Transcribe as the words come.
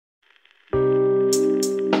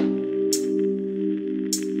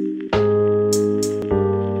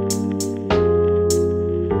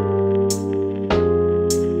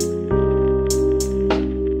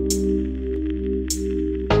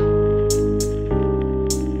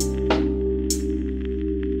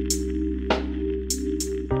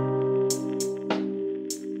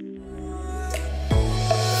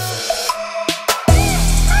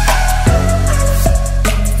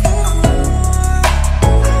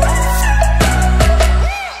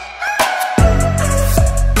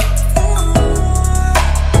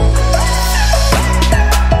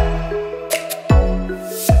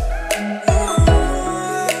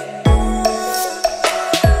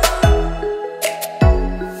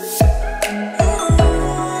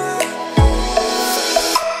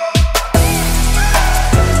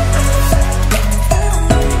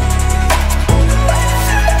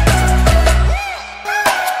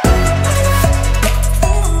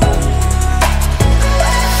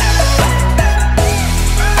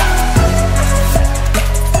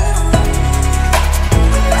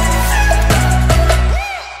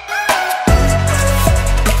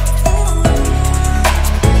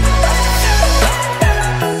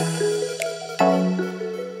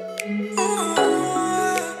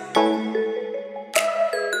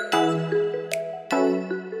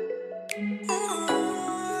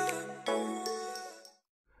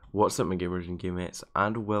What's up my gamers and gamettes,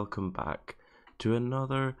 and welcome back to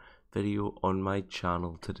another video on my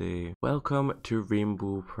channel today. Welcome to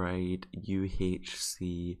Rainbowpride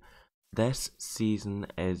UHC. This season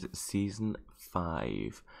is season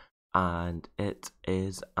 5 and it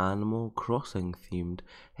is Animal Crossing themed,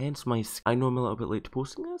 hence I know I'm a little bit late to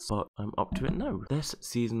posting this, but I'm up to it now. This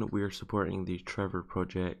season we are supporting the Trevor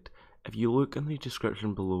Project. If you look in the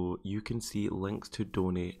description below, you can see links to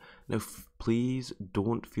donate. Now, please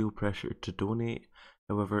don't feel pressured to donate.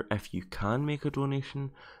 However, if you can make a donation,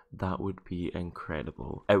 that would be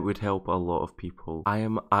incredible. It would help a lot of people. I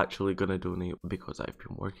am actually going to donate because I've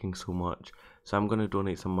been working so much. So I'm going to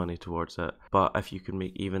donate some money towards it. But if you can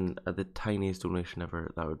make even the tiniest donation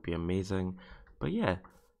ever, that would be amazing. But yeah,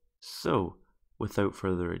 so without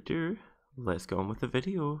further ado, let's get on with the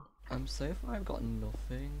video. So far I've got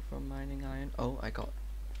nothing from mining iron. Oh, I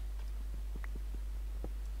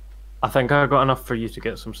think I got enough for you to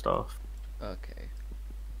get some stuff. Okay.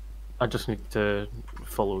 I just need to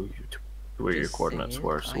follow you to where your coordinates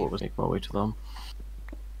were, so I was making my way to them.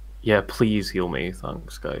 Yeah, please heal me,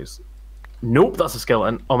 thanks guys. Nope, that's a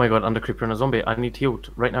skeleton. Oh my god, and a creeper and a zombie. I need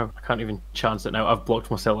healed right now. I can't even chance it now. I've blocked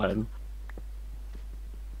myself in.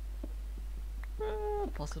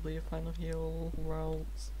 Possibly a final heal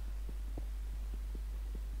routes.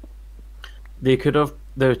 They could have,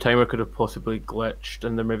 the timer could have possibly glitched,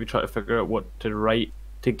 and then maybe try to figure out what to write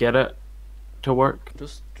to get it to work.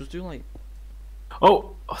 Just do like.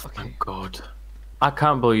 Oh, okay. Thank God! I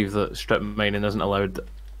can't believe that strip mining isn't allowed.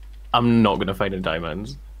 I'm not gonna find any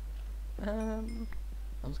diamonds. I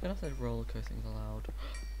was gonna say roller coasting's allowed.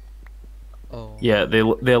 Oh. Yeah,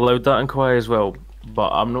 they allowed that in Kauai as well,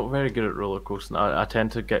 but I'm not very good at roller coasting. I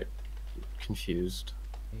tend to get confused.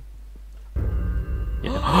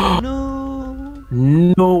 Yeah. No.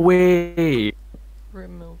 No way! Rip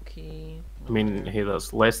Milky. I mean, hey,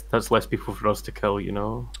 that's less people for us to kill, you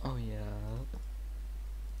know? Oh yeah.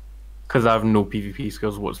 Because I have no PvP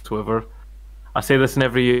skills whatsoever. I say this in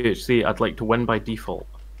every UHC, I'd like to win by default.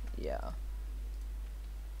 Yeah.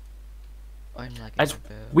 I'm lagging It's a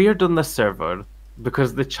bit. weird on this server,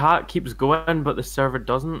 because the chat keeps going, but the server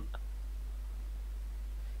doesn't.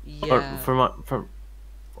 Yeah. Or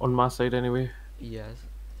on my side anyway. Yes.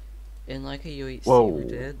 In like a UHC we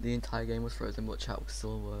did, the entire game was frozen but chat was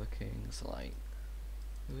still working, so like,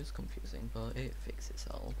 it was confusing, but it fixed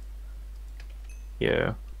itself.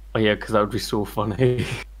 Yeah. Oh yeah, because that would be so funny.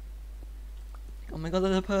 Oh my god,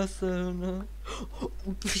 there's a person!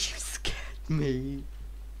 You scared me!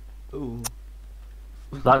 Ooh.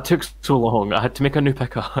 That took so long, I had to make a new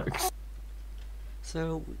pickaxe.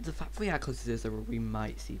 So, the fact we are close to this, we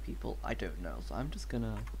might see people, I don't know, so I'm just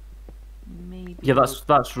gonna... maybe... Yeah,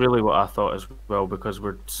 that's really what I thought as well, because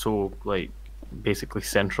we're so, like, basically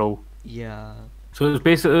central. Yeah. So it's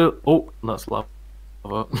basically... Oh, that's lava.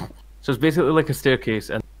 So it's basically like a staircase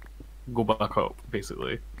and go back up,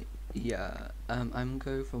 basically. Yeah, I'm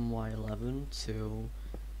going from Y11 to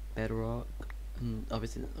Bedrock, and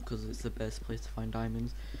obviously because it's the best place to find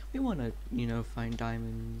diamonds. We want to, you know, find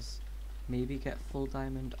diamonds, maybe get full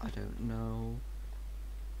diamond, I don't know.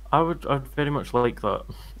 I'd very much like that.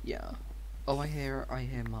 Yeah. Oh, I hear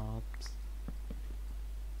mobs.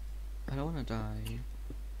 I don't want to die.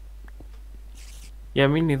 Yeah,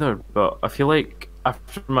 me neither, but I feel like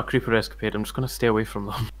after my creeper escapade, I'm just gonna stay away from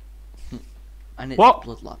them. And it's What?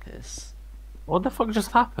 BloodLapiz. What the fuck just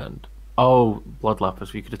happened? Oh,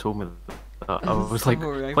 BloodLapiz, you could have told me that. I was like,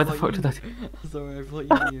 why the fuck did I... Sorry, I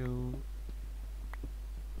thought you knew.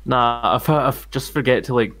 Nah, I just forget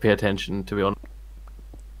to like pay attention, to be honest.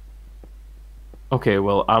 Okay,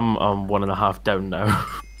 well, I'm 1.5 down now.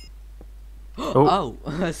 Oh,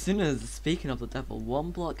 as soon as, speaking of the devil,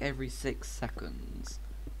 1 block every 6 seconds.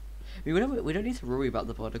 We don't need to worry about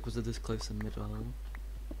the border because of this close and middle.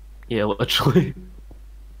 Yeah, literally.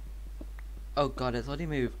 Oh god, it's already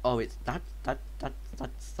moved. Oh, it's that's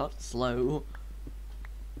not slow.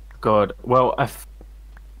 God, well, if...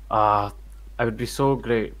 it would be so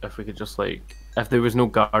great if we could just like... If there was no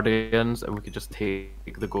guardians and we could just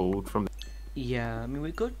take the gold from... Yeah, I mean,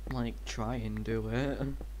 we could, like, try and do it.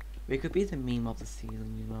 We could be the meme of the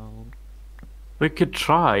season, you know. We could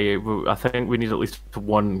try, but I think we need at least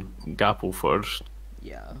 1 gapple first.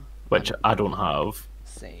 Yeah. Which I don't have.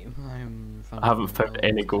 Same. I haven't found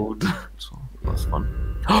any gold, so that's fun.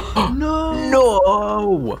 No!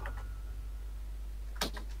 No!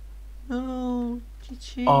 No!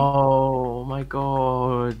 GG. Oh my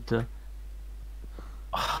god.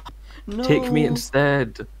 No! Take me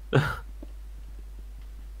instead.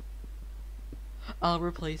 I'll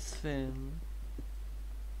replace Finn.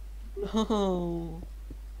 No!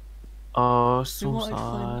 Oh, so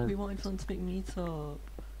sad. We wanted Flynn to make meet up.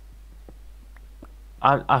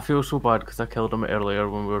 I feel so bad because I killed him earlier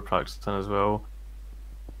when we were practicing as well.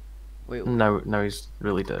 Wait. Now he's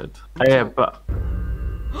really dead. Yeah, but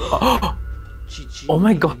GG. oh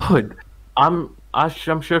my god, I'm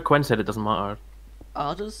sure Quinn said it doesn't matter.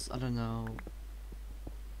 I don't know.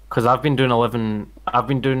 Cause I've been doing 11. I've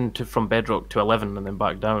been doing from bedrock to 11 and then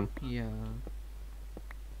back down. Yeah.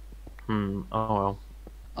 Oh well.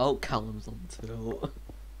 Oh, Callum's on too.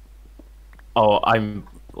 Oh,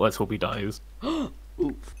 let's hope he dies.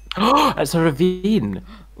 Oof. It's a ravine.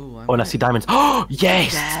 Ooh, Oh, and I see diamonds. Oh,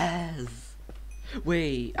 yes! Yes!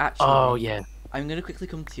 Wait, actually. Oh, yeah. I'm gonna quickly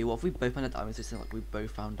come to you. What if we both found diamonds? It's like we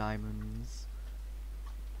both found diamonds.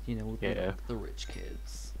 You know, we'll be like the rich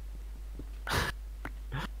kids.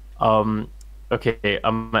 Okay,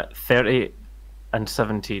 I'm at 30 and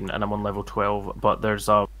 17 and I'm on level 12, but there's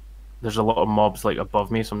a lot of mobs like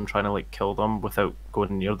above me, so I'm trying to like kill them without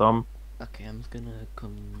going near them. Okay, I'm just gonna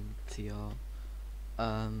come to your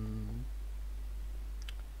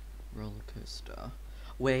roller coaster.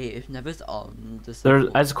 Wait, if Never's on the server,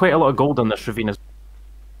 There's quite a lot of gold in this ravine. is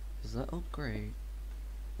that? Oh great.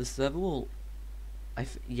 The server will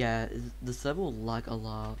the server will lag a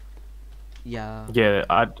lot. Yeah. Yeah,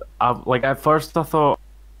 I like at first I thought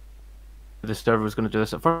the server was gonna do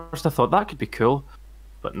this. At first I thought that could be cool,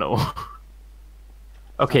 but no.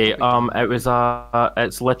 Okay,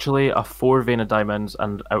 it's literally a 4 vein of diamonds,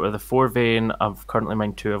 and out of the 4 vein, I've currently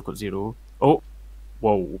mined 2. I've got 0. Oh,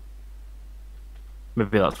 whoa.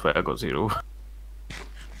 Maybe that's why I got 0.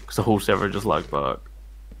 Because the whole server just lagged back.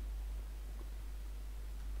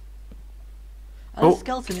 A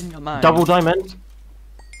skeleton in your mind. Double diamond.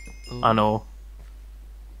 Oh. I know.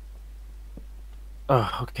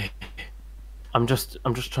 Oh, okay. I'm just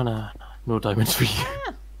trying to no diamonds for you.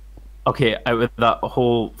 Okay, out of that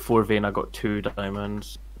whole 4 vein, I got 2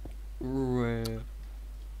 diamonds. Rare.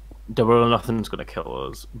 DoubleOrNothing's gonna kill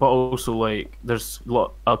us, but also like there's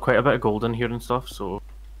quite a bit of gold in here and stuff. So,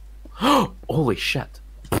 holy shit!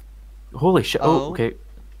 Holy shit! Oh, okay.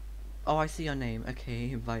 Oh, I see your name.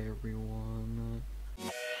 Okay, bye everyone.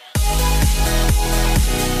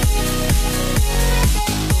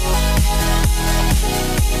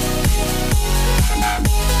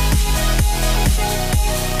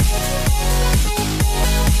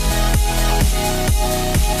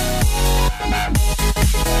 Bye.